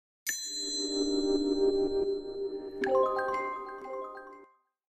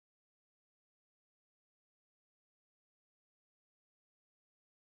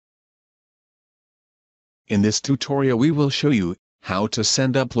In this tutorial we will show you how to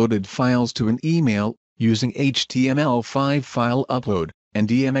send uploaded files to an email using HTML5 file upload and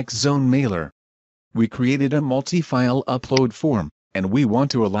DMX Zone Mailer. We created a multi-file upload form, and we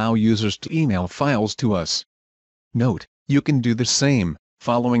want to allow users to email files to us. Note, you can do the same,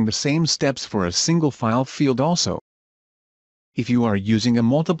 following the same steps for a single file field also. If you are using a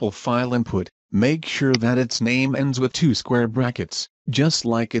multiple file input, make sure that its name ends with 2 square brackets, just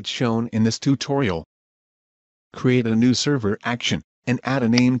like it's shown in this tutorial. Create a new server action, and add a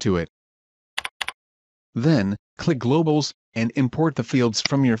name to it. Then, click Globals, and import the fields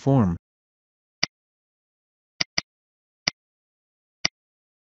from your form.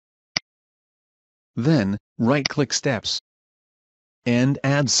 Then, right-click Steps, and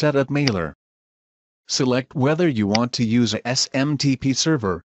add Setup Mailer. Select whether you want to use a SMTP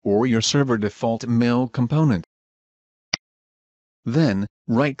server, or your server default mail component. Then,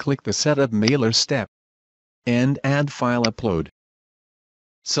 right-click the Setup Mailer step, and add File Upload.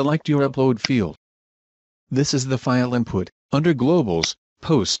 Select your upload field. This is the file input, under Globals,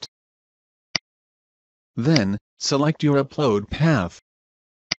 Post. Then, select your upload path.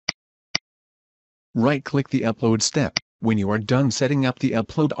 Right-click the upload step, when you are done setting up the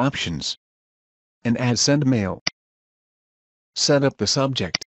upload options, and add Send Mail. Set up the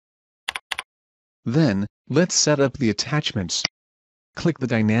subject. Then, let's set up the attachments. Click the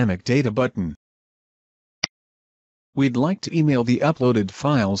Dynamic Data button. We'd like to email the uploaded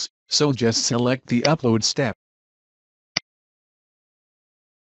files, so just select the upload step.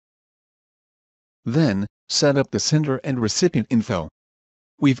 Then, set up the sender and recipient info.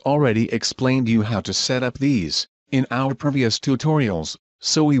 We've already explained you how to set up these in our previous tutorials,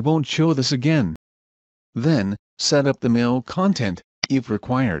 so we won't show this again. Then, set up the mail content, if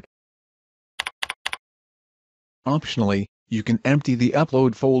required. Optionally, you can empty the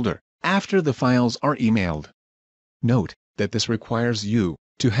upload folder after the files are emailed. Note that this requires you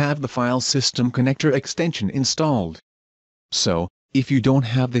to have the file system connector extension installed. So, if you don't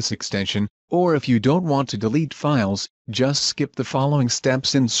have this extension, or if you don't want to delete files, just skip the following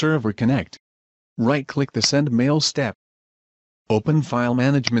steps in Server Connect. Right-click the Send Mail step. Open File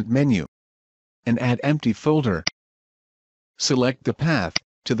Management menu, and add Empty Folder. Select the path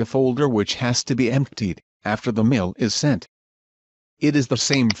to the folder which has to be emptied after the mail is sent. It is the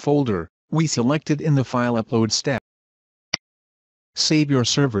same folder we selected in the File Upload step. Save your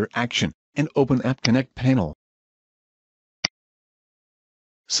server action, and open App Connect panel.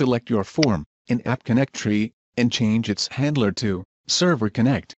 Select your form in App Connect tree, and change its handler to Server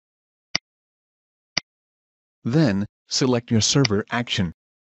Connect. Then, select your server action.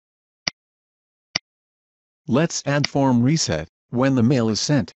 Let's add Form Reset when the mail is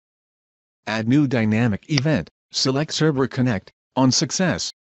sent. Add new dynamic event, select Server Connect on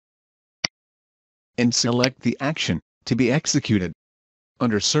success, and select the action to be executed.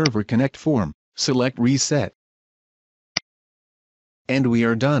 Under Server Connect form, select Reset. And we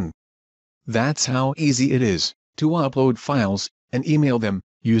are done. That's how easy it is to upload files and email them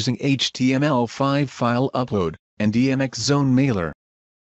using HTML5 file upload and DMX Zone Mailer.